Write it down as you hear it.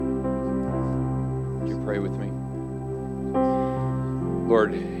pray with me?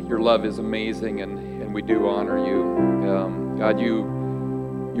 Lord, your love is amazing, and we do honor you. God, you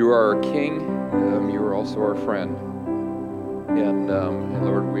are our King. You are also our friend. And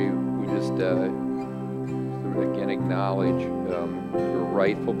Lord, we just again acknowledge your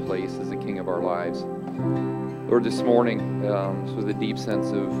rightful place as the King of our lives. Lord, this morning, this was a deep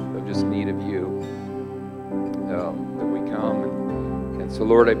sense of just need of you, that we come. And so,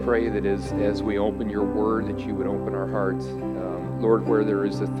 Lord, I pray that as we open your word, that you would open our hearts. Lord, where there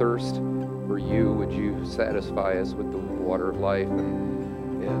is a thirst for you, would you satisfy us with the water of life,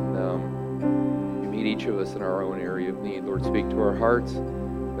 and you meet each of us in our own area of need. Lord, speak to our hearts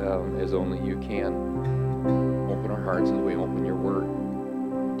as only you can. Open our hearts as we open your word.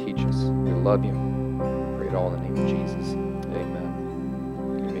 Teach us. We love you. Pray it all in the name of Jesus.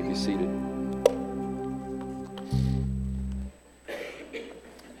 Amen. You may be seated.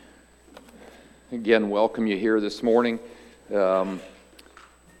 Again, welcome you here this morning.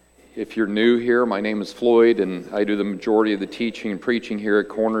 If you're new here, my name is Floyd, and I do the majority of the teaching and preaching here at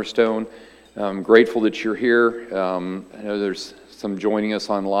Cornerstone. I'm grateful that you're here. I know there's some joining us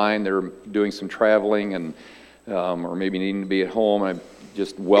online. They're doing some traveling and or maybe needing to be at home. I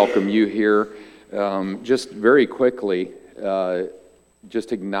just welcome you here. Just very quickly,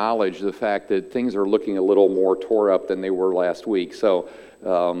 just acknowledge the fact that things are looking a little more tore up than they were last week. So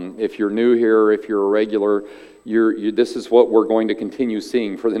if you're new here, if you're a regular, this is what we're going to continue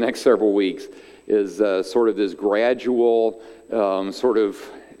seeing for the next several weeks, is sort of this gradual sort of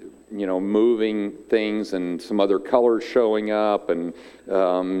moving things and some other colors showing up. And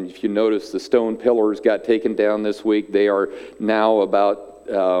if you notice, the stone pillars got taken down this week. They are now about,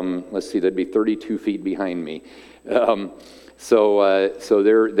 that'd be 32 feet behind me. So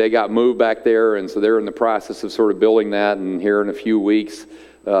they got moved back there, and so they're in the process of sort of building that. And here in a few weeks,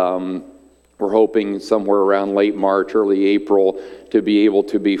 we're hoping somewhere around late March, early April, to be able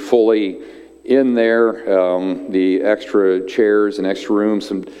to be fully in there. The extra chairs and extra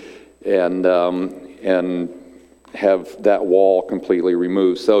rooms, and have that wall completely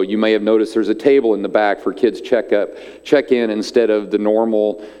removed. So you may have noticed there's a table in the back for kids check-in instead of the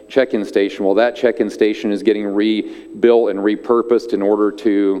normal check-in station. Well, that check-in station is getting rebuilt and repurposed in order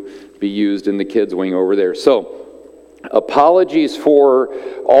to be used in the kids' wing over there. So apologies for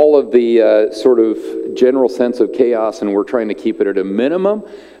all of the sort of general sense of chaos, and we're trying to keep it at a minimum,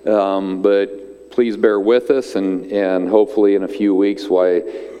 but please bear with us, and hopefully in a few weeks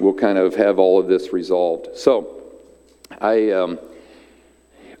we'll kind of have all of this resolved. So I'm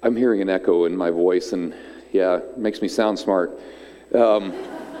hearing an echo in my voice, and yeah, it makes me sound smart.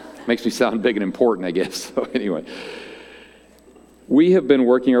 Makes me sound big and important, I guess. So anyway, we have been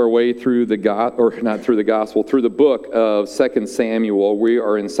working our way through through the book of 2 Samuel. We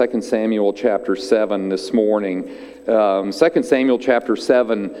are in 2 Samuel chapter 7 this morning. 2 Samuel chapter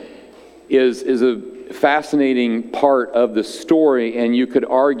 7 is a fascinating part of the story, and you could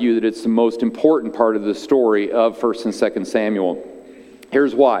argue that it's the most important part of the story of 1 and 2 Samuel.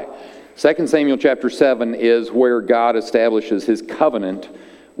 Here's why. 2 Samuel chapter 7 is where God establishes his covenant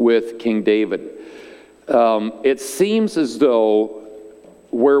with King David. It seems as though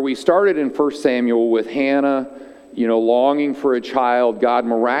where we started in 1 Samuel with Hannah, longing for a child, God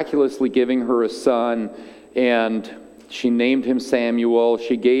miraculously giving her a son, and she named him Samuel.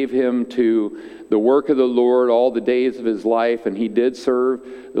 She gave him to the work of the Lord all the days of his life, and he did serve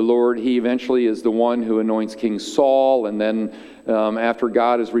the Lord. He eventually is the one who anoints King Saul, and then after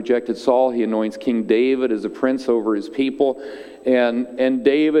God has rejected Saul, he anoints King David as a prince over his people. And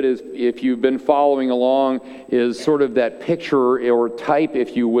David is, if you've been following along, is sort of that picture or type,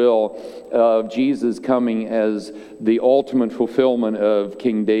 if you will, of Jesus coming as the ultimate fulfillment of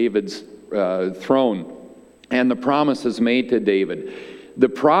King David's throne. And the promises made to David. The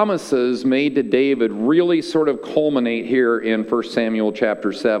promises made to David really sort of culminate here in 1 Samuel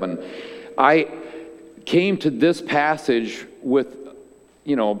chapter 7. I came to this passage with,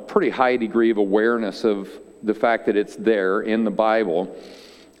 pretty high degree of awareness of the fact that it's there in the Bible.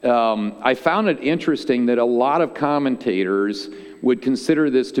 I found it interesting that a lot of commentators would consider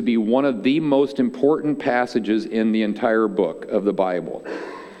this to be one of the most important passages in the entire book of the Bible.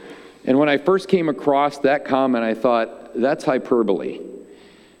 And when I first came across that comment, I thought, that's hyperbole.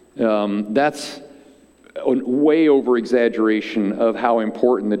 That's a way over exaggeration of how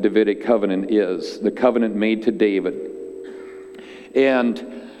important the Davidic covenant is, the covenant made to David. And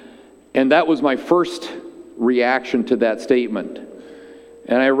that was my first reaction to that statement.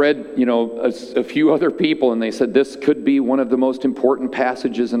 And I read, a few other people, and they said this could be one of the most important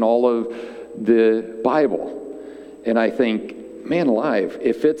passages in all of the Bible. And I think, man alive,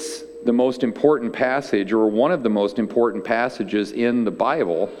 if it's the most important passage, or one of the most important passages in the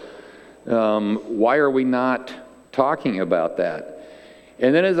Bible. Why are we not talking about that?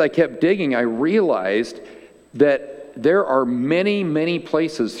 And then as I kept digging, I realized that there are many, many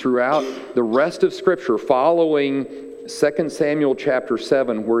places throughout the rest of Scripture following 2 Samuel chapter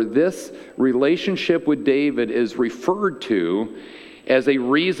 7 where this relationship with David is referred to as a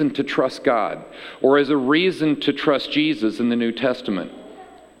reason to trust God, or as a reason to trust Jesus in the New Testament.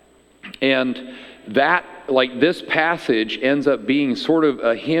 And that, like this passage, ends up being sort of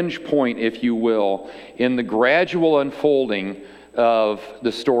a hinge point, if you will, in the gradual unfolding of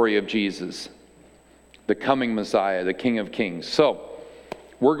the story of Jesus, the coming Messiah, the King of Kings. So,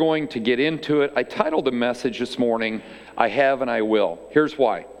 we're going to get into it. I titled the message this morning, I Have and I Will. Here's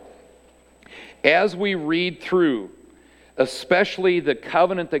why. As we read through, especially the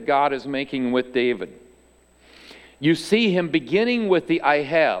covenant that God is making with David, you see him beginning with the I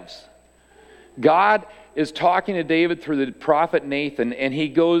haves. God is talking to David through the prophet Nathan, and he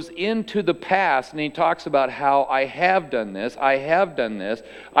goes into the past and he talks about how I have done this, I have done this,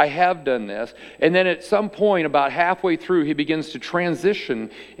 I have done this. And then at some point, about halfway through, he begins to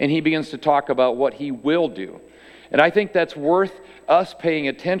transition and he begins to talk about what he will do. And I think that's worth us paying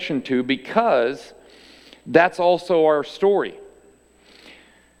attention to, because that's also our story.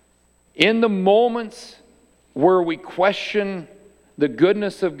 In the moments where we question the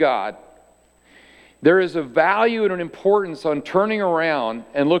goodness of God, there is a value and an importance on turning around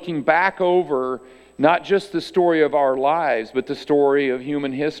and looking back over not just the story of our lives, but the story of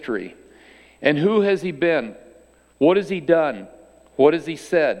human history. And who has he been? What has he done? What has he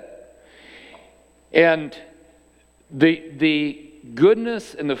said? And the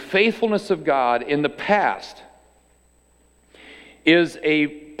goodness and the faithfulness of God in the past is a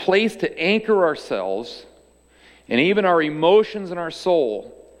place to anchor ourselves and even our emotions and our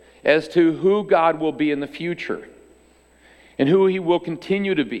soul as to who God will be in the future and who he will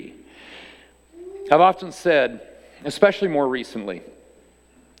continue to be. I've often said, especially more recently,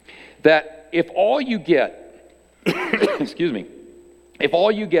 that if all you get, if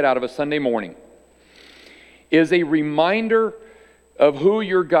all you get out of a Sunday morning is a reminder of who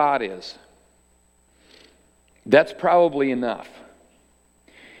your God is, that's probably enough.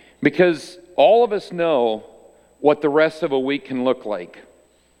 Because all of us know what the rest of a week can look like.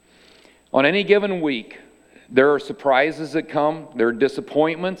 On any given week, there are surprises that come, there are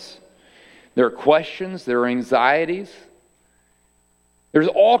disappointments, there are questions, there are anxieties. There's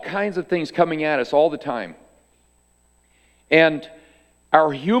all kinds of things coming at us all the time. And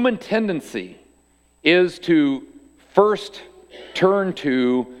our human tendency is to first turn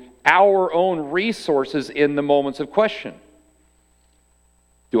to our own resources in the moments of question.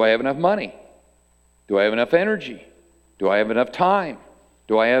 Do I have enough money? Do I have enough energy? Do I have enough time?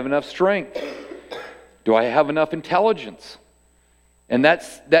 Do I have enough strength? Do I have enough intelligence? And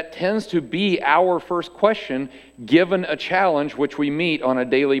that tends to be our first question given a challenge which we meet on a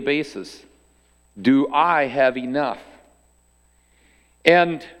daily basis. Do I have enough?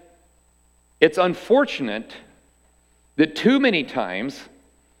 And it's unfortunate that too many times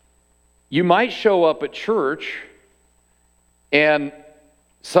you might show up at church and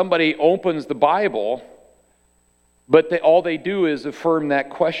somebody opens the Bible, but all they do is affirm that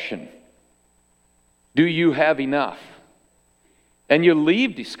question. Do you have enough? And you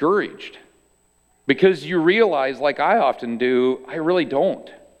leave discouraged because you realize, like I often do, I really don't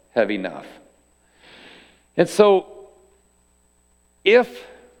have enough. And so, if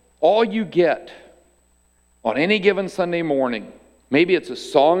all you get on any given Sunday morning, maybe it's a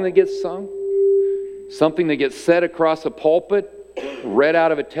song that gets sung, something that gets said across a pulpit, read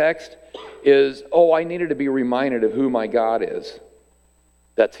out of a text, is, oh, I needed to be reminded of who my God is.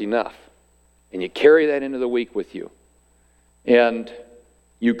 That's enough. And you carry that into the week with you. And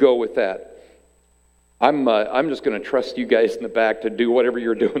you go with that. I'm just going to trust you guys in the back to do whatever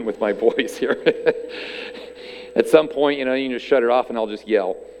you're doing with my voice here. At some point, you can just shut it off and I'll just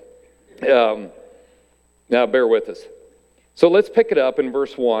yell. Now, bear with us. So let's pick it up in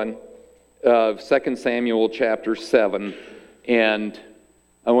verse 1 of 2 Samuel chapter 7. And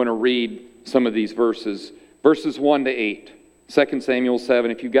I want to read some of these verses 1 to 8. 2 Samuel 7.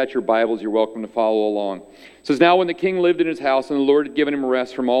 If you've got your Bibles, you're welcome to follow along. It says, Now when the king lived in his house, and the Lord had given him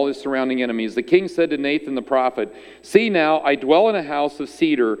rest from all his surrounding enemies, the king said to Nathan the prophet, See now, I dwell in a house of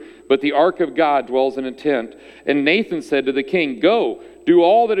cedar, but the ark of God dwells in a tent. And Nathan said to the king, Go, do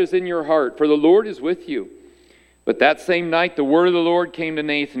all that is in your heart, for the Lord is with you. But that same night the word of the Lord came to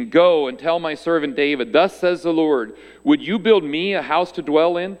Nathan, Go and tell my servant David, Thus says the Lord, Would you build me a house to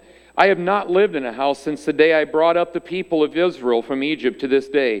dwell in? I have not lived in a house since the day I brought up the people of Israel from Egypt to this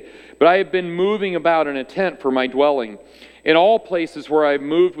day, but I have been moving about in a tent for my dwelling. In all places where I have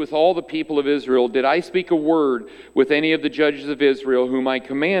moved with all the people of Israel, did I speak a word with any of the judges of Israel, whom I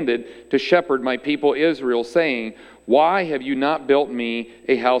commanded to shepherd my people Israel, saying, Why have you not built me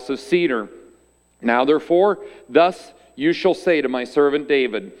a house of cedar? Now therefore, thus you shall say to my servant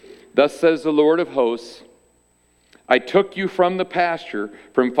David, Thus says the Lord of hosts, I took you from the pasture,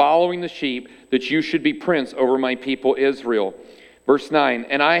 from following the sheep, that you should be prince over my people Israel. Verse 9,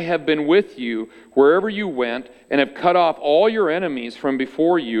 And I have been with you wherever you went, and have cut off all your enemies from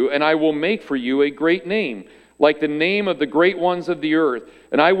before you, and I will make for you a great name, like the name of the great ones of the earth.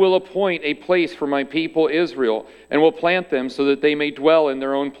 And I will appoint a place for my people Israel, and will plant them so that they may dwell in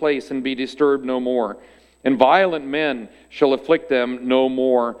their own place and be disturbed no more. And violent men shall afflict them no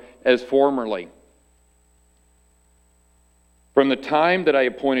more as formerly. From the time that I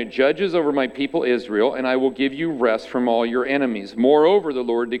appointed judges over my people Israel, and I will give you rest from all your enemies. Moreover, the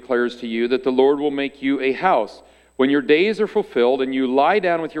Lord declares to you that the Lord will make you a house. When your days are fulfilled and you lie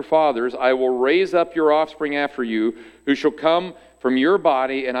down with your fathers, I will raise up your offspring after you, who shall come from your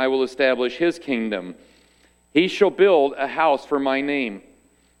body, and I will establish his kingdom. He shall build a house for my name,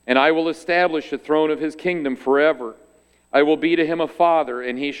 and I will establish the throne of his kingdom forever. I will be to him a father,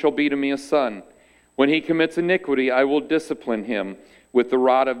 and he shall be to me a son. When he commits iniquity, I will discipline him with the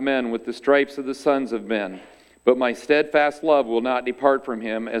rod of men, with the stripes of the sons of men. But my steadfast love will not depart from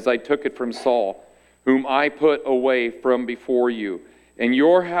him, as I took it from Saul, whom I put away from before you. And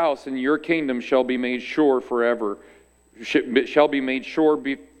your house and your kingdom shall be made sure forever,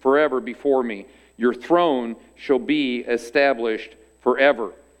 forever before me. Your throne shall be established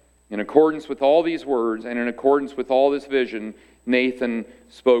forever. In accordance with all these words, and in accordance with all this vision, Nathan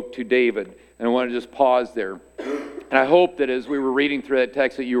spoke to David. And I want to just pause there. And I hope that as we were reading through that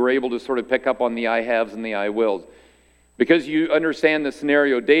text that you were able to sort of pick up on the I haves and the I wills. Because you understand the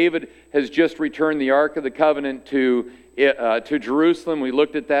scenario. David has just returned the Ark of the Covenant to Jerusalem. We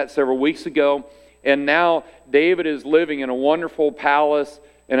looked at that several weeks ago. And now David is living in a wonderful palace,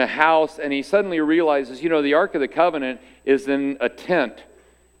 in a house, and he suddenly realizes, the Ark of the Covenant is in a tent,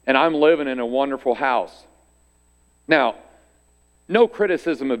 and I'm living in a wonderful house. Now, no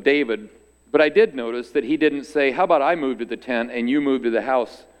criticism of David, but I did notice that he didn't say, how about I move to the tent and you move to the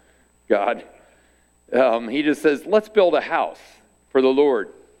house, God? He just says, let's build a house for the Lord.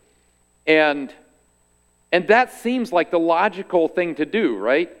 And that seems like the logical thing to do,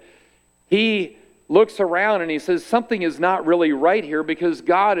 right? He looks around and he says, something is not really right here, because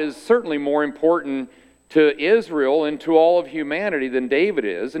God is certainly more important to Israel and to all of humanity than David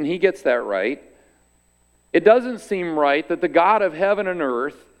is, and he gets that right. It doesn't seem right that the God of heaven and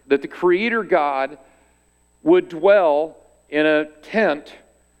earth, that the Creator God, would dwell in a tent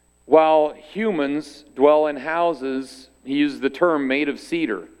while humans dwell in houses, he used the term, made of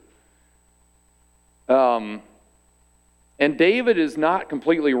cedar. And David is not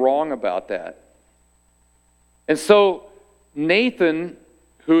completely wrong about that. And so Nathan,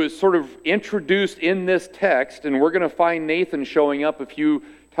 who is sort of introduced in this text, and we're going to find Nathan showing up a few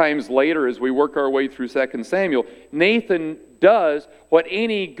times later as we work our way through 2 Samuel, Nathan does what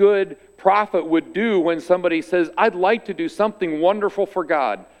any good prophet would do when somebody says, I'd like to do something wonderful for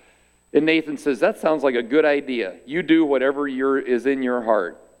God. And Nathan says, that sounds like a good idea. You do whatever is in your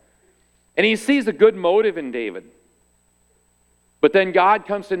heart. And he sees a good motive in David. But then God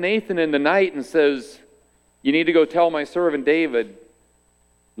comes to Nathan in the night and says, you need to go tell my servant David,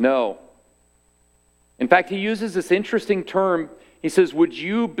 no. In fact, he uses this interesting term. He says, would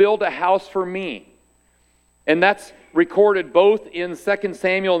you build a house for me? And that's recorded both in 2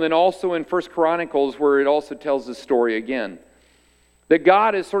 Samuel and then also in 1 Chronicles, where it also tells this story again. That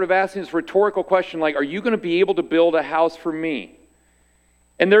God is sort of asking this rhetorical question like, are you going to be able to build a house for me?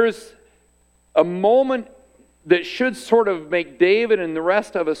 And there's a moment that should sort of make David and the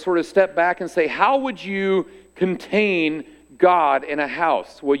rest of us sort of step back and say, how would you contain God in a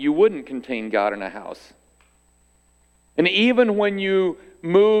house? Well, you wouldn't contain God in a house. And even when you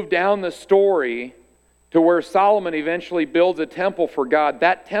move down the story to where Solomon eventually builds a temple for God,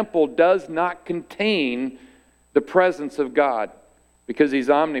 that temple does not contain the presence of God because he's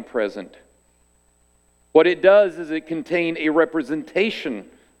omnipresent. What it does is it contains a representation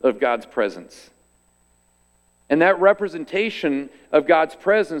of God's presence. And that representation of God's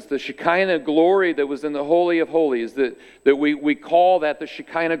presence, the Shekinah glory that was in the Holy of Holies, that we call that the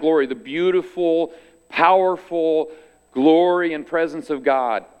Shekinah glory, the beautiful, powerful glory and presence of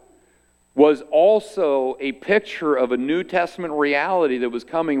God. was also a picture of a New Testament reality that was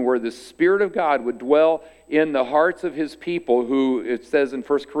coming, where the Spirit of God would dwell in the hearts of his people, who, it says in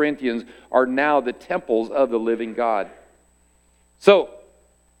 1 Corinthians, are now the temples of the living God. So,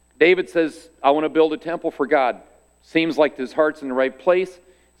 David says, I want to build a temple for God. Seems like his heart's in the right place.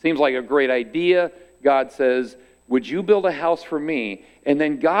 Seems like a great idea. God says, would you build a house for me? And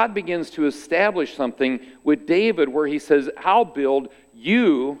then God begins to establish something with David, where he says, I'll build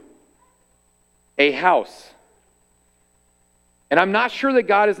you a house. And I'm not sure that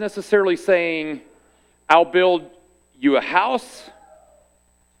God is necessarily saying, I'll build you a house,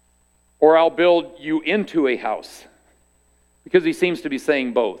 or I'll build you into a house, because he seems to be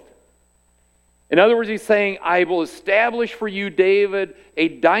saying both. In other words, he's saying, I will establish for you, David, a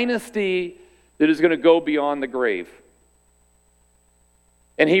dynasty that is going to go beyond the grave.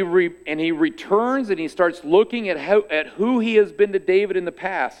 And he returns and he starts looking at who he has been to David in the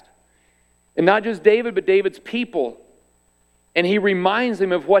past. And not just David, but David's people. And he reminds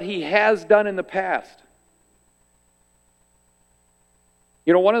him of what he has done in the past.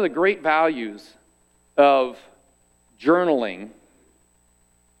 You know, one of the great values of journaling,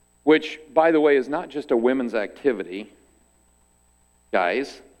 which, by the way, is not just a women's activity,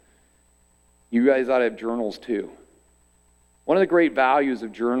 guys. You guys ought to have journals too. One of the great values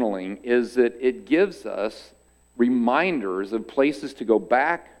of journaling is that it gives us reminders of places to go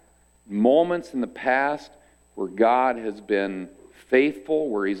back, moments in the past where God has been faithful,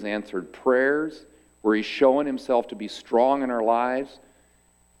 where he's answered prayers, where he's shown himself to be strong in our lives.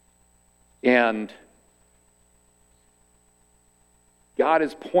 And God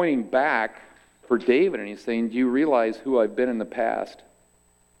is pointing back for David, and he's saying, do you realize who I've been in the past?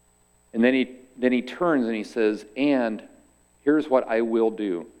 And then he turns and he says, and here's what I will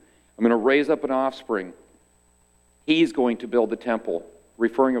do. I'm going to raise up an offspring. He's going to build the temple,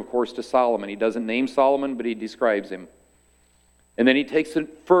 referring, of course, to Solomon. He doesn't name Solomon, but he describes him. And then he takes it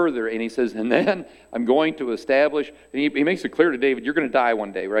further, and he says, and then I'm going to establish, and he makes it clear to David, you're going to die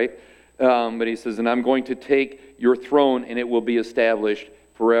one day, right? But he says, and I'm going to take your throne, and it will be established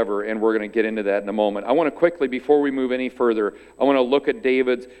forever. And we're going to get into that in a moment. I want to quickly, before we move any further, I want to look at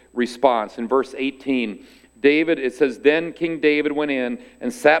David's response. In verse 18, David, it says, then King David went in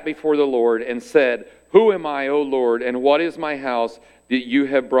and sat before the Lord and said, who am I, O Lord, and what is my house that you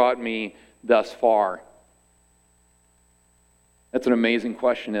have brought me thus far? That's an amazing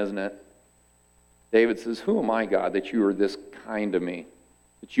question, isn't it? David says, who am I, God, that you are this kind to me,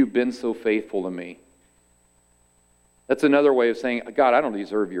 that you've been so faithful to me? That's another way of saying, God, I don't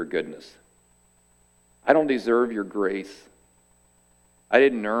deserve your goodness. I don't deserve your grace. I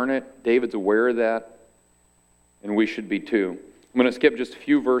didn't earn it. David's aware of that, and we should be too. I'm going to skip just a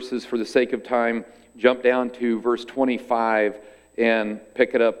few verses for the sake of time, jump down to verse 25 and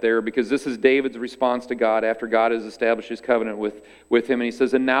pick it up there, because this is David's response to God after God has established his covenant with him. And he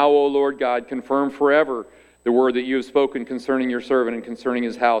says, and now, O Lord God, confirm forever the word that you have spoken concerning your servant and concerning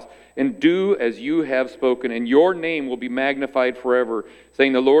his house, and do as you have spoken, and your name will be magnified forever,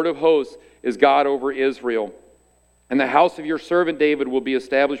 saying, the Lord of hosts is God over Israel. And the house of your servant David will be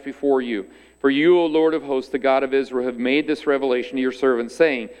established before you. For you, O Lord of hosts, the God of Israel, have made this revelation to your servant,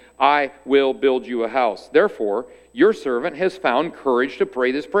 saying, I will build you a house. Therefore, your servant has found courage to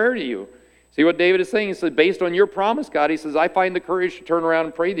pray this prayer to you. See what David is saying? He says, based on your promise, God, he says, I find the courage to turn around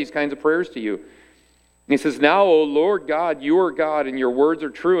and pray these kinds of prayers to you. And he says, now, O Lord God, you are God, and your words are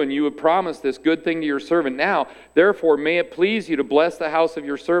true, and you have promised this good thing to your servant. Now, therefore, may it please you to bless the house of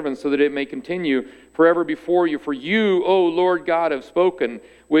your servant, so that it may continue forever before you. For you, O Lord God, have spoken.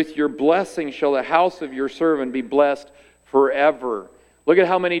 With your blessing shall the house of your servant be blessed forever. Look at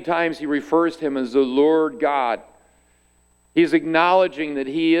how many times he refers to him as the Lord God. He's acknowledging that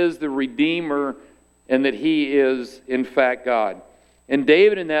he is the Redeemer and that he is, in fact, God. And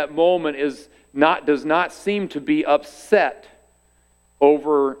David in that moment does not seem to be upset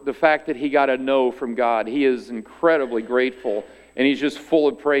over the fact that he got a no from God. He is incredibly grateful, and he's just full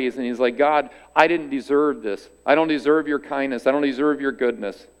of praise. And he's like, God, I didn't deserve this. I don't deserve your kindness. I don't deserve your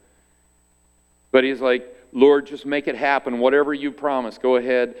goodness. But he's like, Lord, just make it happen. Whatever you promise, go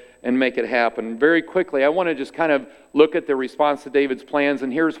ahead and make it happen. Very quickly, I want to just kind of look at the response to David's plans,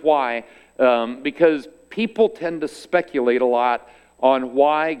 and here's why. Because people tend to speculate a lot on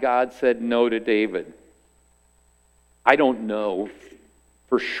why God said no to David. I don't know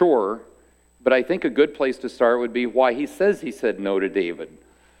for sure, but I think a good place to start would be why he says he said no to David.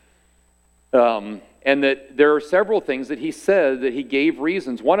 And that there are several things that he said that he gave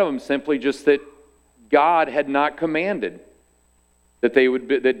reasons. One of them simply just that God had not commanded that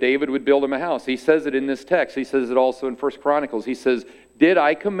David would build him a house. He says it in this text. He says it also in 1 Chronicles. He says, did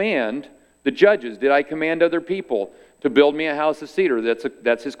I command The judges, did I command other people to build me a house of cedar?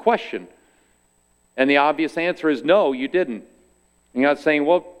 That's his question. And the obvious answer is no, you didn't. And God's saying,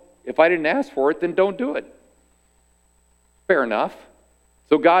 well, if I didn't ask for it, then don't do it. Fair enough.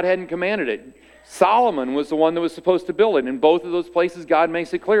 So God hadn't commanded it. Solomon was the one that was supposed to build it. In both of those places, God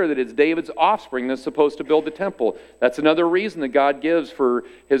makes it clear that it's David's offspring that's supposed to build the temple. That's another reason that God gives for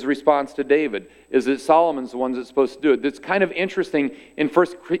his response to David, is that Solomon's the one that's supposed to do it. It's kind of interesting in 1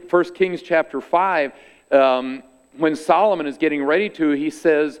 Kings chapter 5, when Solomon is getting ready to, he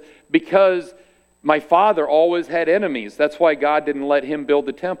says, because my father always had enemies, that's why God didn't let him build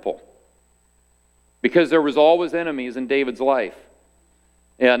the temple. Because there was always enemies in David's life.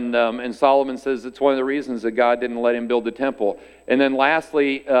 And Solomon says it's one of the reasons that God didn't let him build the temple. And then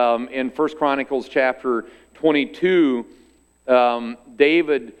lastly, in 1 Chronicles chapter 22,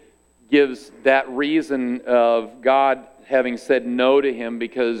 David gives that reason of God having said no to him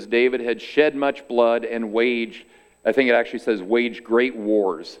because David had shed much blood and waged, I think it actually says waged great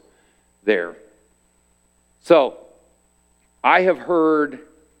wars there. So, I have heard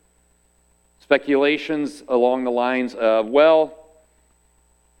speculations along the lines of, well,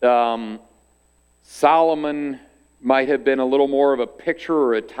 Solomon might have been a little more of a picture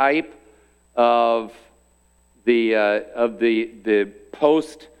or a type of the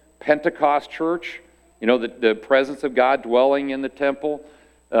post-Pentecost church, the presence of God dwelling in the temple,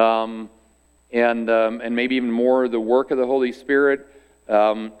 and maybe even more the work of the Holy Spirit.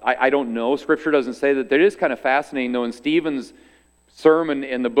 I don't know. Scripture doesn't say that. It is kind of fascinating, though, in Stephen's sermon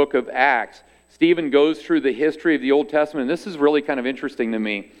in the book of Acts, Stephen goes through the history of the Old Testament, and this is really kind of interesting to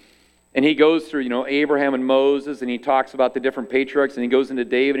me. And he goes through, Abraham and Moses, and he talks about the different patriarchs, and he goes into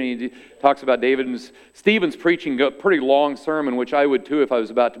David, and he talks about David. And Stephen's preaching a pretty long sermon, which I would too if I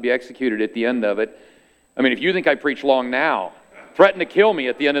was about to be executed at the end of it. I mean, if you think I preach long now, threaten to kill me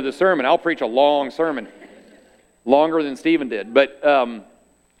at the end of the sermon, I'll preach a long sermon. Longer than Stephen did. But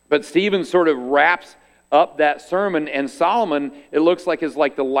Stephen sort of wraps up that sermon, and Solomon, it looks like, is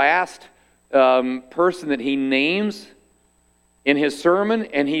like the last person that he names in his sermon,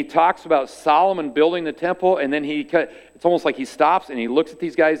 and he talks about Solomon building the temple, and then it's almost like he stops and he looks at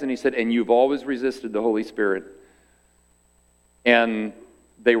these guys and he said, and you've always resisted the Holy Spirit. And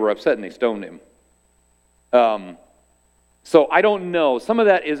they were upset and they stoned him. So I don't know. Some of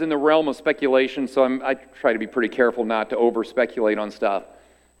that is in the realm of speculation, so I try to be pretty careful not to over-speculate on stuff.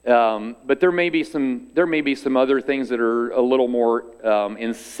 But there may be some other things that are a little more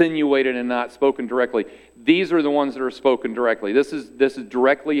insinuated and not spoken directly. These are the ones that are spoken directly. This is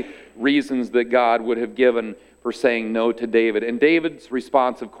directly reasons that God would have given for saying no to David. And David's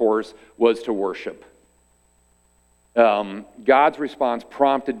response, of course, was to worship. God's response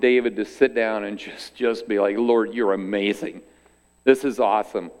prompted David to sit down and just be like, Lord, you're amazing. This is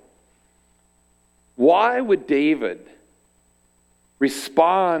awesome. Why would David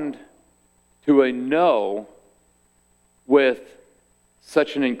respond to a no with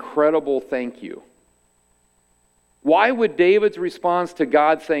such an incredible thank you? Why would David's response to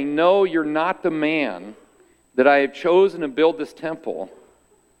God saying, no, you're not the man that I have chosen to build this temple,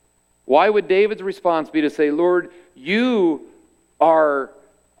 why would David's response be to say, Lord, you are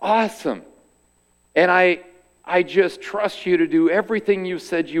awesome, and I just trust you to do everything you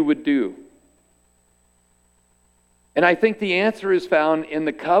said you would do? And I think the answer is found in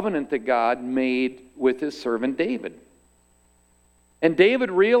the covenant that God made with his servant David. And David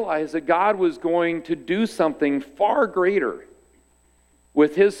realized that God was going to do something far greater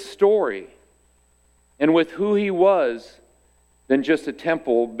with his story and with who he was than just a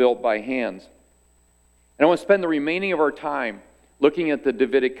temple built by hands. And I want to spend the remaining of our time looking at the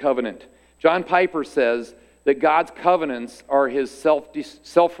Davidic covenant. John Piper says that God's covenants are his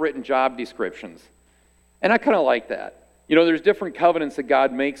self-written job descriptions. And I kind of like that. There's different covenants that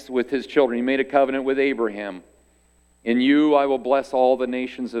God makes with his children. He made a covenant with Abraham. In you I will bless all the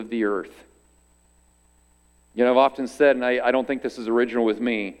nations of the earth. I've often said, and I don't think this is original with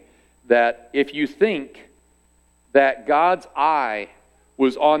me, that if you think that God's eye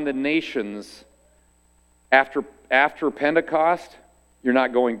was on the nations after Pentecost, you're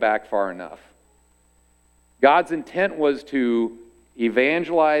not going back far enough. God's intent was to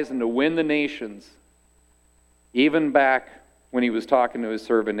evangelize and to win the nations, even back when he was talking to his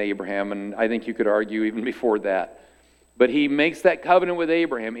servant Abraham, and I think you could argue even before that. But he makes that covenant with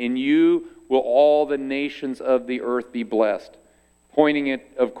Abraham. In you will all the nations of the earth be blessed. Pointing it,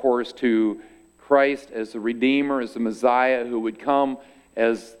 of course, to Christ as the Redeemer, as the Messiah who would come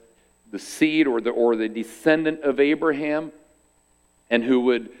as the seed or the descendant of Abraham, and who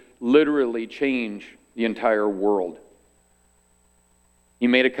would literally change the entire world. He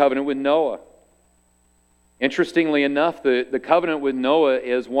made a covenant with Noah. Interestingly enough, the covenant with Noah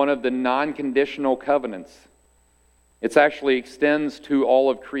is one of the non-conditional covenants. It actually extends to all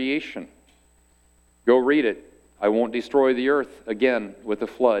of creation. Go read it. I won't destroy the earth again with a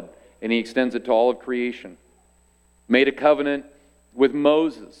flood. And he extends it to all of creation. Made a covenant with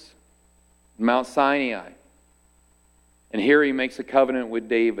Moses, Mount Sinai. And here he makes a covenant with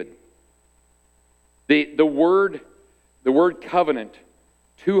David. The word covenant,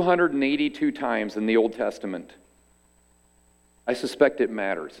 282 times in the Old Testament. I suspect it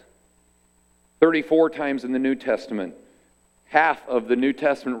matters. 34 times in the New Testament. Half of the New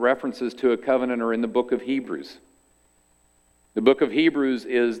Testament references to a covenant are in the book of Hebrews. The book of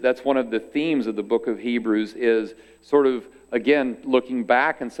Hebrews that's one of the themes of the book of Hebrews, is sort of, again, looking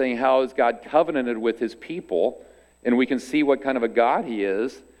back and saying, how has God covenanted with his people? And we can see what kind of a God he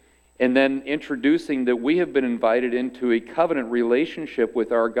is. And then introducing that we have been invited into a covenant relationship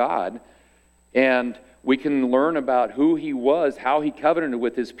with our God. And we can learn about who he was, how he covenanted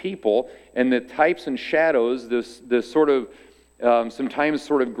with his people, and the types and shadows, this sort of, sometimes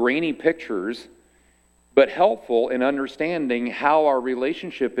sort of grainy pictures, but helpful in understanding how our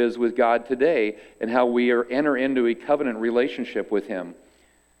relationship is with God today and how we enter into a covenant relationship with him.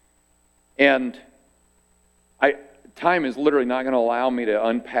 And time is literally not going to allow me to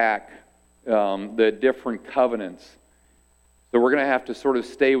unpack the different covenants. So we're going to have to sort of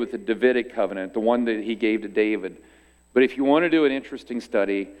stay with the Davidic covenant, the one that he gave to David. But if you want to do an interesting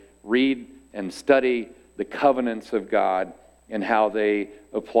study, read and study the covenants of God and how they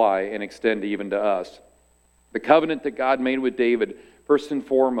apply and extend even to us. The covenant that God made with David, first and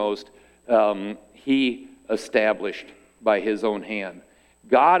foremost, he established by his own hand.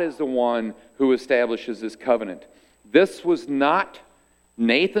 God is the one who establishes this covenant. This was not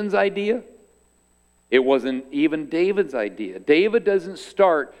Nathan's idea. It wasn't even David's idea. David doesn't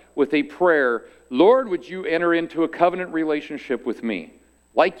start with a prayer, Lord, would you enter into a covenant relationship with me,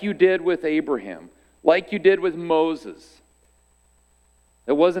 like you did with Abraham, like you did with Moses.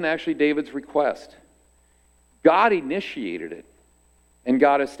 That wasn't actually David's request. God initiated it, and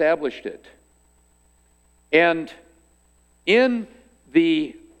God established it. And in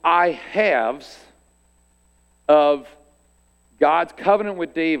the I haves of God's covenant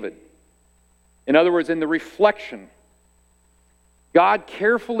with David, in other words, in the reflection, God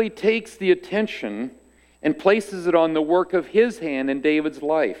carefully takes the attention and places it on the work of his hand in David's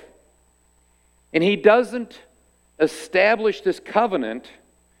life. And he doesn't establish this covenant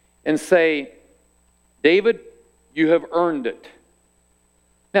and say, David, you have earned it.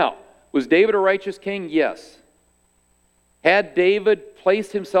 Now, was David a righteous king? Yes. Had David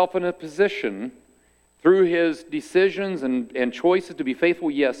placed himself in a position through his decisions and choices to be faithful?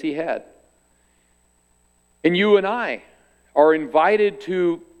 Yes, he had. And you and I are invited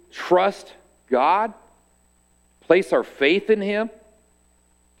to trust God, place our faith in him,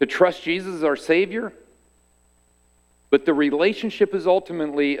 to trust Jesus as our Savior. But the relationship is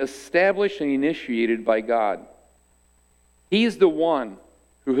ultimately established and initiated by God. He's the one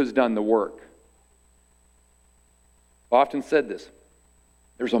who has done the work. I've often said this.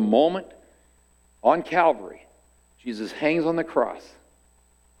 There's a moment on Calvary. Jesus hangs on the cross.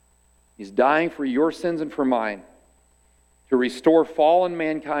 He's dying for your sins and for mine, to restore fallen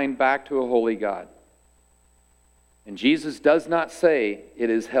mankind back to a holy God. And Jesus does not say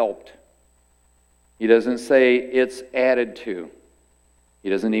it is helped. He doesn't say it's added to. He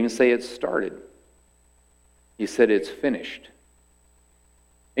doesn't even say it's started. He said it's finished.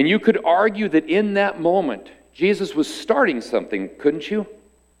 And you could argue that in that moment, Jesus was starting something, couldn't you?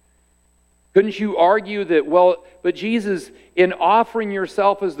 Couldn't you argue that, well, but Jesus, in offering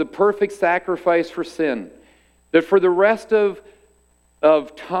yourself as the perfect sacrifice for sin, that for the rest of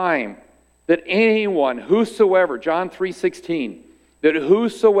time, that anyone, whosoever, John 3:16, that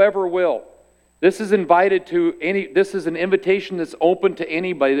whosoever will, this is an invitation that's open to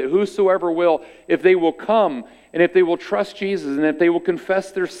anybody, that whosoever will, if they will come and if they will trust Jesus and if they will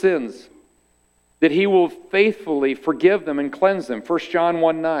confess their sins, that he will faithfully forgive them and cleanse them. 1 John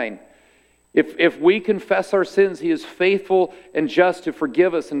 1:9. If we confess our sins, he is faithful and just to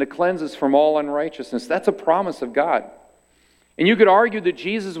forgive us and to cleanse us from all unrighteousness. That's a promise of God. And you could argue that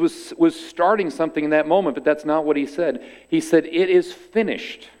Jesus was starting something in that moment, but that's not what he said. He said, it is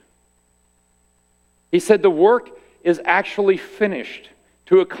finished. He said the work is actually finished,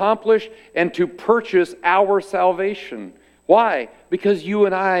 to accomplish and to purchase our salvation. Why? Because you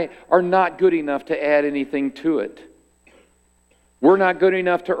and I are not good enough to add anything to it. We're not good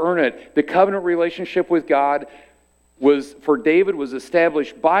enough to earn it. The covenant relationship with God David was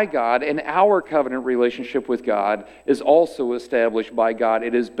established by God, and our covenant relationship with God is also established by God.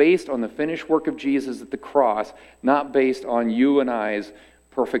 It is based on the finished work of Jesus at the cross, not based on you and I's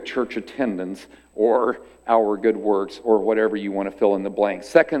perfect church attendance or our good works or whatever you want to fill in the blank.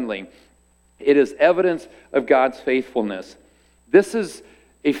 Secondly, it is evidence of God's faithfulness. This is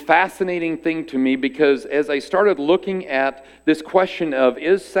a fascinating thing to me because as I started looking at this question of,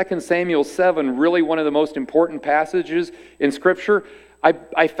 is 2 Samuel 7 really one of the most important passages in Scripture,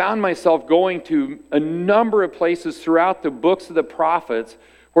 I found myself going to a number of places throughout the books of the prophets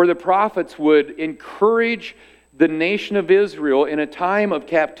where the prophets would encourage the nation of Israel in a time of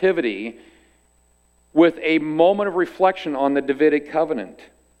captivity with a moment of reflection on the Davidic covenant.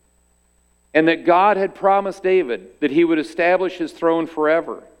 And that God had promised David that he would establish his throne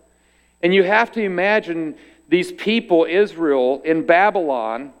forever. And you have to imagine these people, Israel, in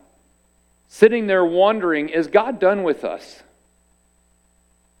Babylon, sitting there wondering, is God done with us?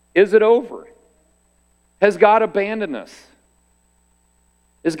 Is it over? Has God abandoned us?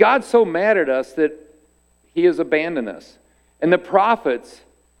 Is God so mad at us that he has abandoned us? And the prophets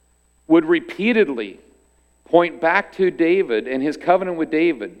would repeatedly point back to David and his covenant with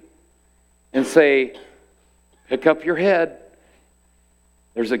David and say, pick up your head.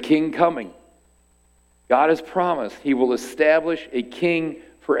 There's a king coming. God has promised he will establish a king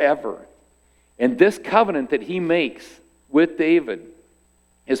forever. And this covenant that he makes with David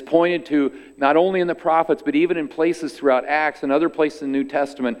is pointed to not only in the prophets, but even in places throughout Acts and other places in the New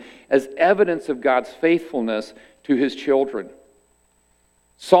Testament as evidence of God's faithfulness to his children.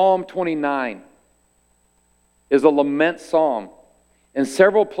 Psalm 29 is a lament psalm. In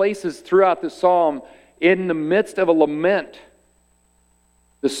several places throughout the psalm, in the midst of a lament,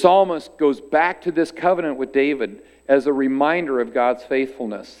 the psalmist goes back to this covenant with David as a reminder of God's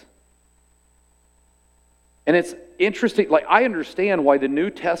faithfulness. And it's interesting, I understand why the New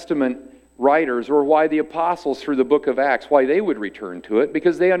Testament writers or why the apostles through the book of Acts, why they would return to it,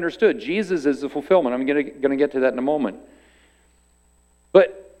 because they understood Jesus is the fulfillment. I'm going to get to that in a moment.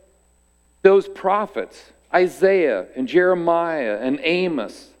 But those prophets, Isaiah and Jeremiah and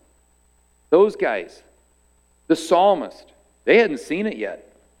Amos, those guys, the psalmist, they hadn't seen it yet.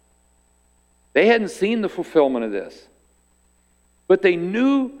 They hadn't seen the fulfillment of this. But they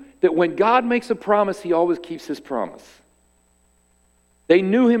knew that when God makes a promise, he always keeps his promise. They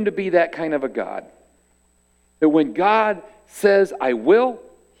knew him to be that kind of a God. That when God says, I will,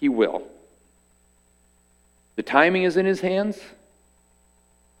 he will. The timing is in his hands.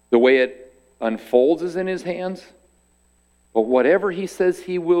 The way it unfolds is in his hands. But whatever he says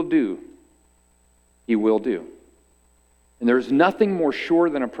he will do, he will do. And there's nothing more sure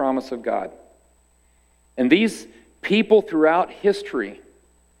than a promise of God. And these people throughout history,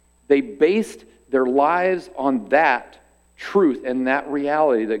 they based their lives on that truth and that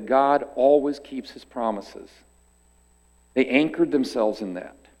reality that God always keeps his promises. They anchored themselves in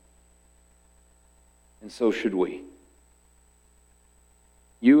that. And so should we.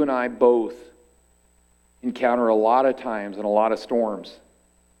 You and I both encounter a lot of times and a lot of storms.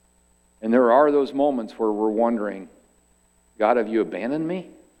 And there are those moments where we're wondering, God, have you abandoned me?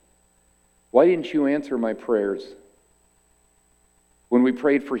 Why didn't you answer my prayers? When we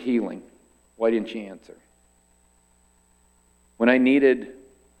prayed for healing, why didn't you answer? When I needed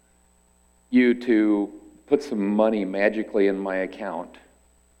you to put some money magically in my account,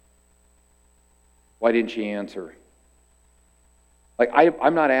 why didn't you answer?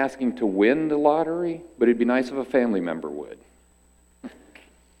 I'm not asking to win the lottery, but it'd be nice if a family member would.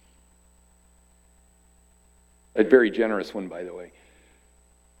 A very generous one, by the way.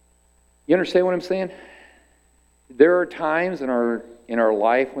 You understand what I'm saying? There are times in our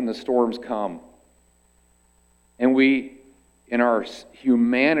life when the storms come, and in our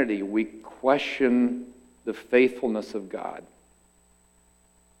humanity, we question the faithfulness of God.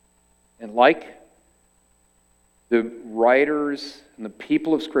 And like the writers and the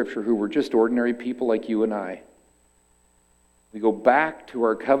people of Scripture who were just ordinary people like you and I, we go back to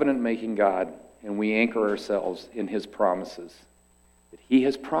our covenant-making God and we anchor ourselves in his promises. That he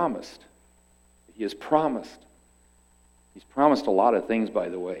has promised. He has promised. He's promised a lot of things, by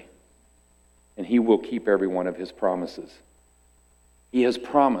the way. And he will keep every one of his promises. He has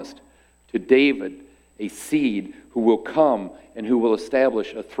promised to David a seed who will come and who will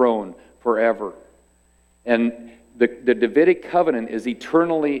establish a throne forever. And the Davidic covenant is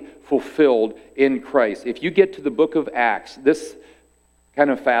eternally fulfilled in Christ. If you get to the book of Acts, this kind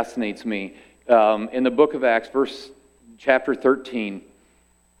of fascinates me. In the book of Acts, chapter 13,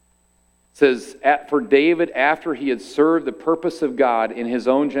 says, for David, after he had served the purpose of God in his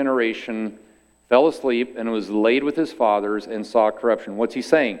own generation fell asleep, and was laid with his fathers, and saw corruption. What's he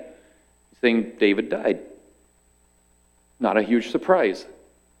saying? He's saying David died. Not a huge surprise.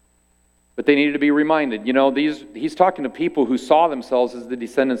 But they needed to be reminded. He's talking to people who saw themselves as the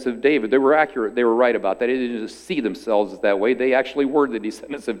descendants of David. They were accurate. They were right about that. They didn't just see themselves as that way. They actually were the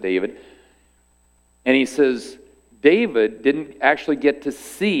descendants of David. And he says, David didn't actually get to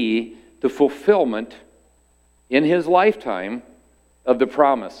see the fulfillment in his lifetime of the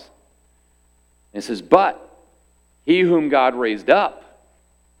promise. And it says, but he whom God raised up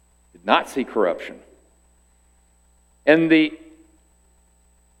did not see corruption. And the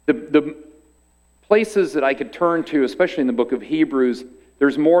places that I could turn to, especially in the book of Hebrews,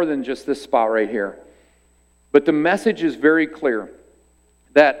 there's more than just this spot right here. But the message is very clear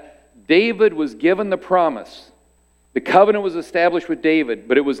that David was given the promise. The covenant was established with David,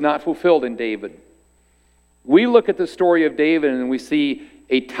 but it was not fulfilled in David. We look at the story of David and we see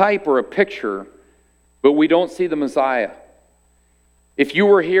a type or a picture, but we don't see the Messiah. If you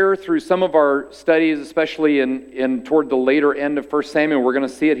were here through some of our studies, especially in toward the later end of 1 Samuel, we're going to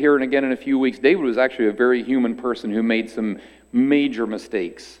see it here and again in a few weeks. David was actually a very human person who made some major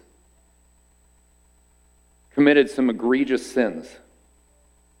mistakes, committed some egregious sins.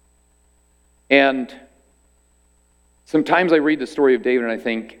 And sometimes I read the story of David and I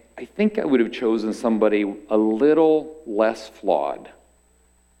think I would have chosen somebody a little less flawed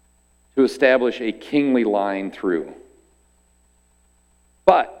to establish a kingly line through.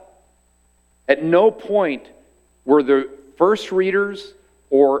 But at no point were the first readers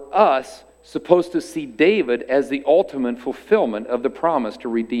or us supposed to see David as the ultimate fulfillment of the promise to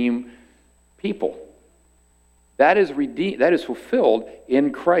redeem people. That is fulfilled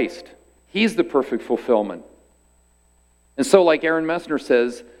in Christ. He's the perfect fulfillment. And so, like Aaron Messner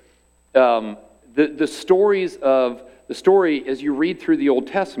says, the story as you read through the Old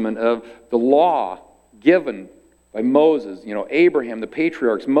Testament of the law given by Moses, Abraham, the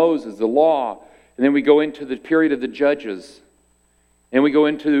patriarchs, Moses, the law, and then we go into the period of the judges, and we go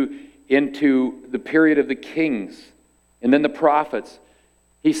into the period of the kings, and then the prophets.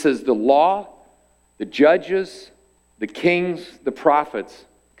 He says the law, the judges, the kings, the prophets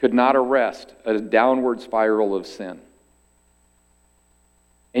could not arrest a downward spiral of sin.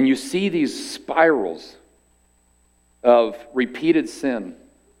 And you see these spirals of repeated sin.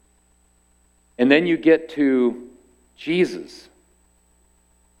 And then you get to Jesus.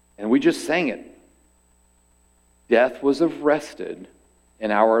 And we just sang it. Death was arrested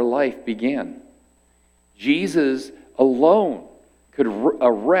and our life began. Jesus alone could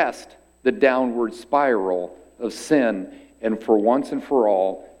arrest the downward spiral of sin and for once and for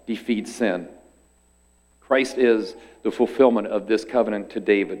all defeat sin. Christ is the fulfillment of this covenant to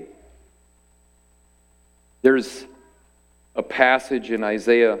David. There's a passage in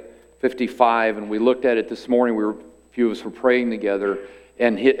Isaiah 55, and we looked at it this morning. A few of us were praying together,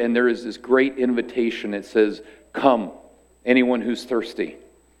 and there is this great invitation. It says, "Come, anyone who's thirsty.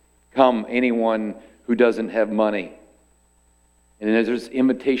 Come, anyone who doesn't have money." And then there's this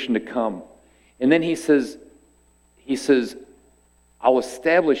invitation to come. And then he says, "I'll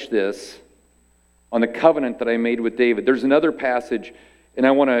establish this on the covenant that I made with David." There's another passage, and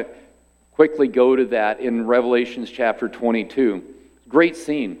I want to quickly go to that in Revelation chapter 22. Great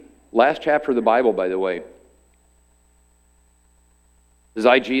scene. Last chapter of the Bible, by the way. It says,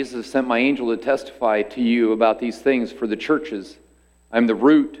 "I, Jesus, have sent my angel to testify to you about these things for the churches. I'm the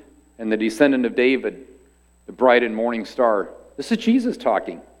root and the descendant of David, the bright and morning star." This is Jesus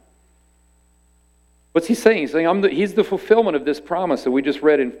talking. What's he saying? He's saying, he's the fulfillment of this promise that we just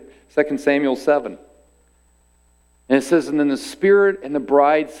read in 2 Samuel 7. And it says, "And then the Spirit and the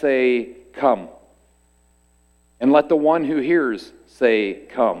bride say, 'Come.' And let the one who hears say,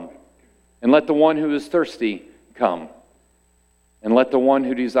 'Come.' And let the one who is thirsty come. And let the one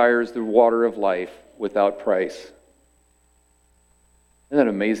who desires the water of life without price." Isn't that an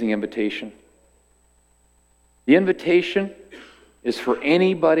amazing invitation? The invitation is for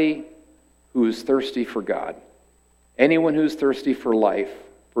anybody who is thirsty for God. Anyone who's thirsty for life,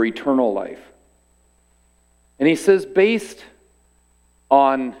 for eternal life. And he says, based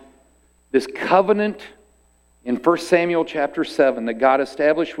on this covenant in 1 Samuel chapter 7 that God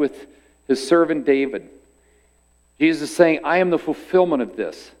established with his servant David, Jesus is saying, I am the fulfillment of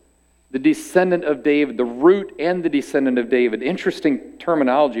this. The descendant of David, the root and the descendant of David. Interesting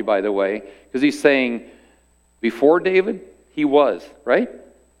terminology, by the way, because he's saying, before David, he was, right?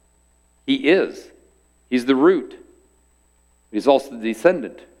 He is. He's the root. He's also the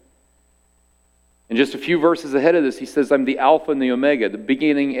descendant. And just a few verses ahead of this, he says, I'm the Alpha and the Omega, the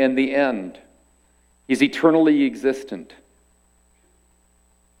beginning and the end. He's eternally existent.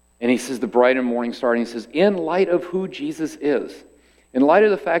 And he says, the bright and morning star, and he says, in light of who Jesus is, in light of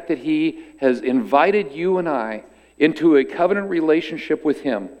the fact that he has invited you and I into a covenant relationship with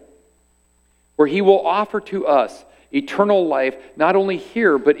him, where he will offer to us eternal life, not only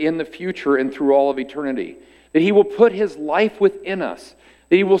here, but in the future and through all of eternity. That he will put his life within us,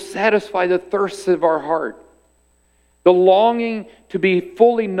 that he will satisfy the thirsts of our heart. The longing to be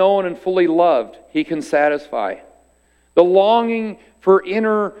fully known and fully loved, he can satisfy. The longing for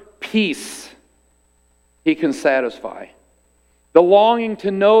inner peace, he can satisfy. The longing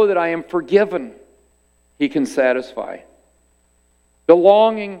to know that I am forgiven, he can satisfy. The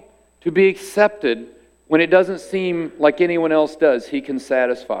longing to be accepted when it doesn't seem like anyone else does, he can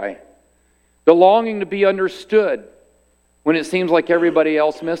satisfy. The longing to be understood when it seems like everybody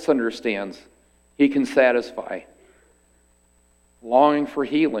else misunderstands, he can satisfy. Longing for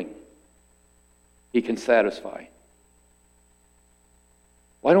healing, he can satisfy.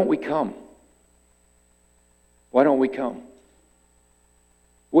 Why don't we come? Why don't we come?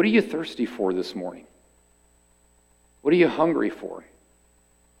 What are you thirsty for this morning? What are you hungry for?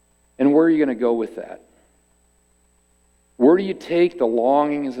 And where are you going to go with that? Where do you take the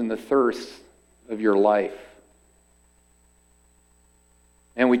longings and the thirsts of your life?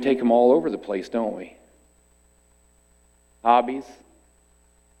 And we take them all over the place, don't we? Hobbies,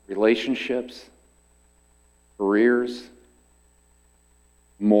 relationships, careers,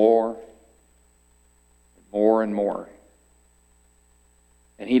 more and more.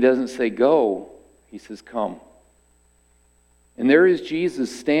 And he doesn't say go, he says come. And there is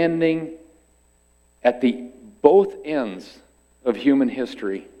Jesus standing at the both ends of human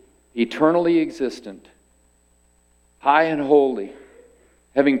history, eternally existent, high and holy,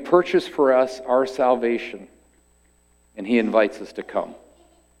 having purchased for us our salvation. And he invites us to come.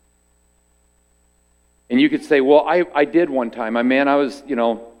 And you could say, well, I did one time. I was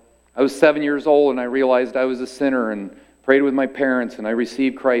 7 years old and I realized I was a sinner and prayed with my parents and I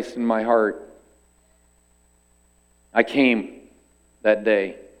received Christ in my heart. I came that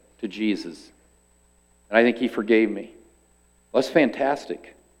day to Jesus. And I think he forgave me. Well, that's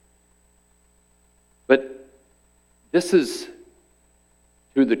fantastic. But this is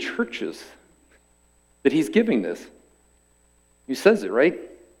through the churches that he's giving this. He says it, right?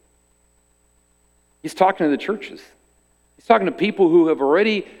 He's talking to the churches. He's talking to people who have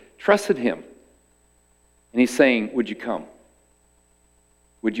already trusted him. And he's saying, would you come?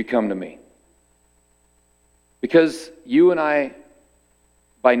 Would you come to me? Because you and I,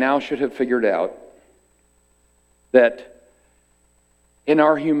 by now, should have figured out that in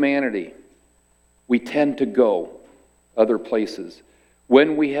our humanity, we tend to go other places.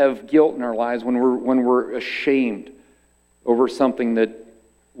 When we have guilt in our lives, when we're ashamed over something that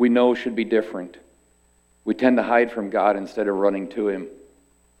we know should be different, we tend to hide from God instead of running to him.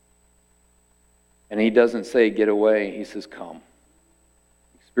 And he doesn't say, get away. He says, come.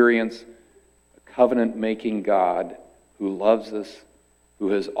 Experience a covenant-making God who loves us,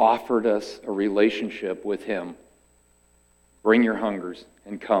 who has offered us a relationship with him. Bring your hungers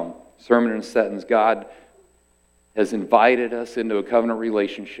and come. Sermon and sentence, God has invited us into a covenant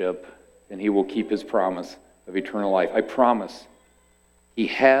relationship, and he will keep his promise of eternal life. I promise. He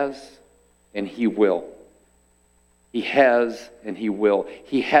has and he will. He has and he will.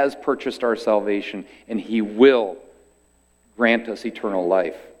 He has purchased our salvation and he will grant us eternal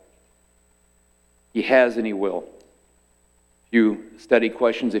life. He has and he will. A few study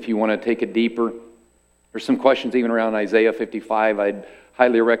questions if you want to take it deeper. There's some questions even around Isaiah 55. I'd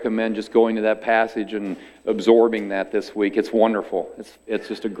highly recommend just going to that passage and absorbing that this week. It's wonderful. It's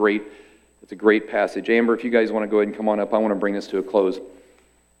just a great passage. Amber, if you guys want to go ahead and come on up, I want to bring this to a close.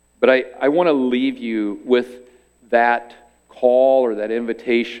 But I want to leave you with that call or that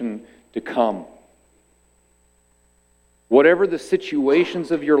invitation to come. Whatever the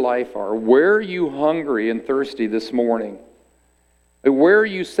situations of your life are, where are you hungry and thirsty this morning? Where are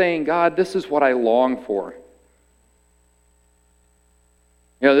you saying, God, this is what I long for?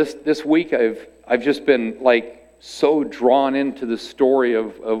 You know, this week I've just been so drawn into the story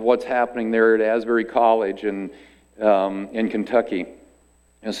of what's happening there at Asbury College in Kentucky.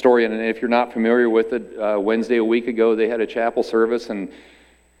 A story, and if you're not familiar with it, Wednesday a week ago they had a chapel service, and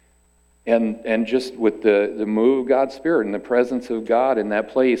just with the move of God's Spirit and the presence of God in that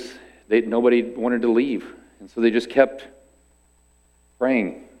place, nobody wanted to leave, and so they just kept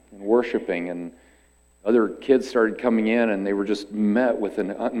praying and worshiping, and other kids started coming in, and they were just met with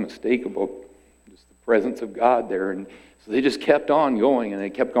an unmistakable just the presence of God there, and so they just kept on going, and they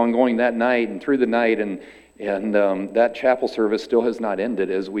kept on going that night and through the night, and that chapel service still has not ended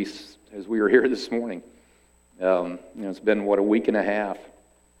as we were here this morning. It's been, a week and a half.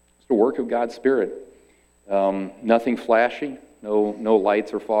 a work of God's Spirit. Nothing flashy, no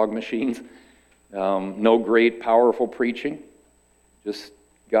lights or fog machines, no great, powerful preaching, just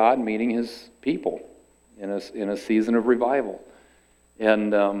God meeting his people in a season of revival.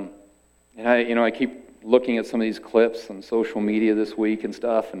 And I keep looking at some of these clips on social media this week and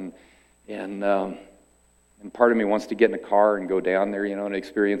stuff, and part of me wants to get in a car and go down there, and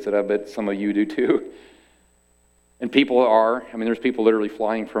experience it. I bet some of you do too. And there's people literally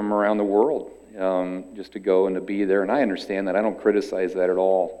flying from around the world just to go and to be there, and I understand that. I don't criticize that at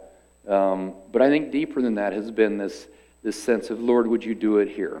all. But I think deeper than that has been this sense of, Lord, would you do it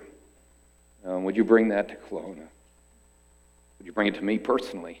here? Would you bring that to Kelowna? Would you bring it to me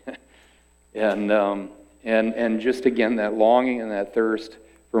personally? and just again, that longing and that thirst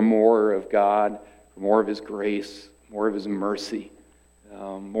for more of God, for more of his grace, more of his mercy,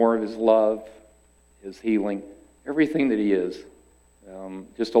 more of his love, his healing, everything that he is.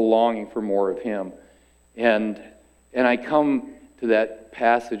 Just a longing for more of him. And I come to that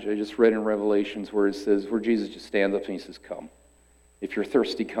passage I just read in Revelations where Jesus just stands up and he says, come. If you're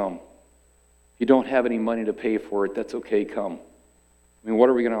thirsty, come. If you don't have any money to pay for it, that's okay, come. I mean, what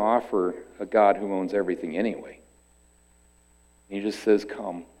are we going to offer a God who owns everything anyway? And he just says,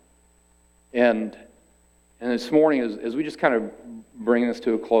 come. And this morning, as we just kind of bring this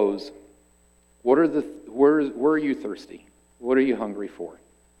to a close, where are you thirsty? What are you hungry for?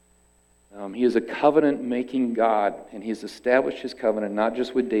 He is a covenant-making God, and he's established his covenant not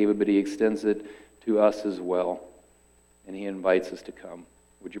just with David, but he extends it to us as well. And he invites us to come.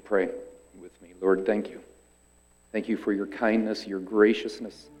 Would you pray with me? Lord, thank you. Thank you for your kindness, your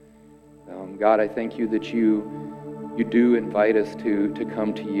graciousness. God, I thank you that you do invite us to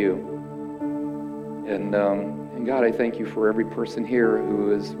come to you. And God, I thank you for every person here who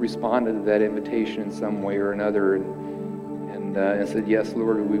has responded to that invitation in some way or another and said, yes,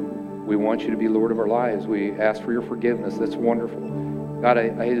 Lord, we want you to be Lord of our lives. We ask for your forgiveness. That's wonderful. God,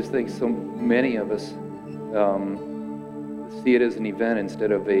 I just think so many of us see it as an event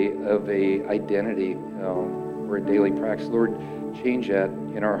instead of a identity or a daily practice. Lord, change that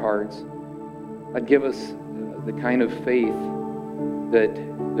in our hearts. God, give us the kind of faith that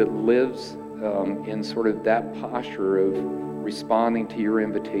lives in sort of that posture of responding to your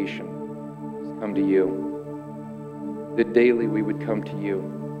invitation. Just come to you. That daily we would come to you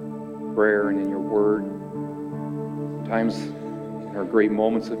in prayer and in your word. Sometimes in our great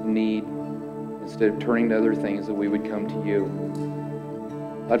moments of need, instead of turning to other things, that we would come to you.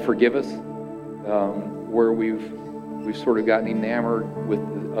 God, forgive us where we've sort of gotten enamored with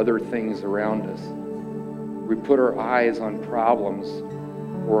the other things around us. We put our eyes on problems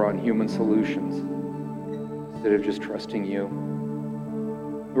or on human solutions instead of just trusting you.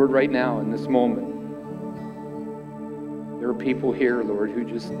 Lord, right now in this moment, there are people here, Lord, who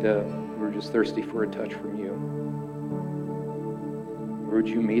are just thirsty for a touch from you. Lord,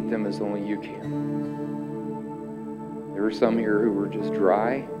 you meet them as only you can. There are some here who are just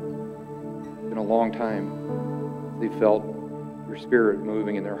dry. It's been a long time. They felt your spirit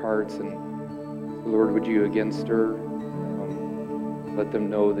moving in their hearts, and Lord, would you again stir? Let them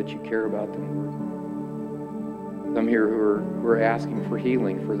know that you care about them, Lord. Some here who are asking for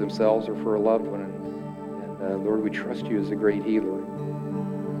healing for themselves or for a loved one, and Lord, we trust you as a great healer.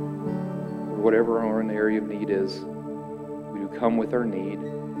 Whatever our area of need is, we do come with our need,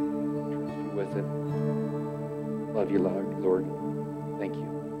 trust you with it. Love you, Lord. Thank you.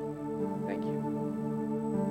 Thank you.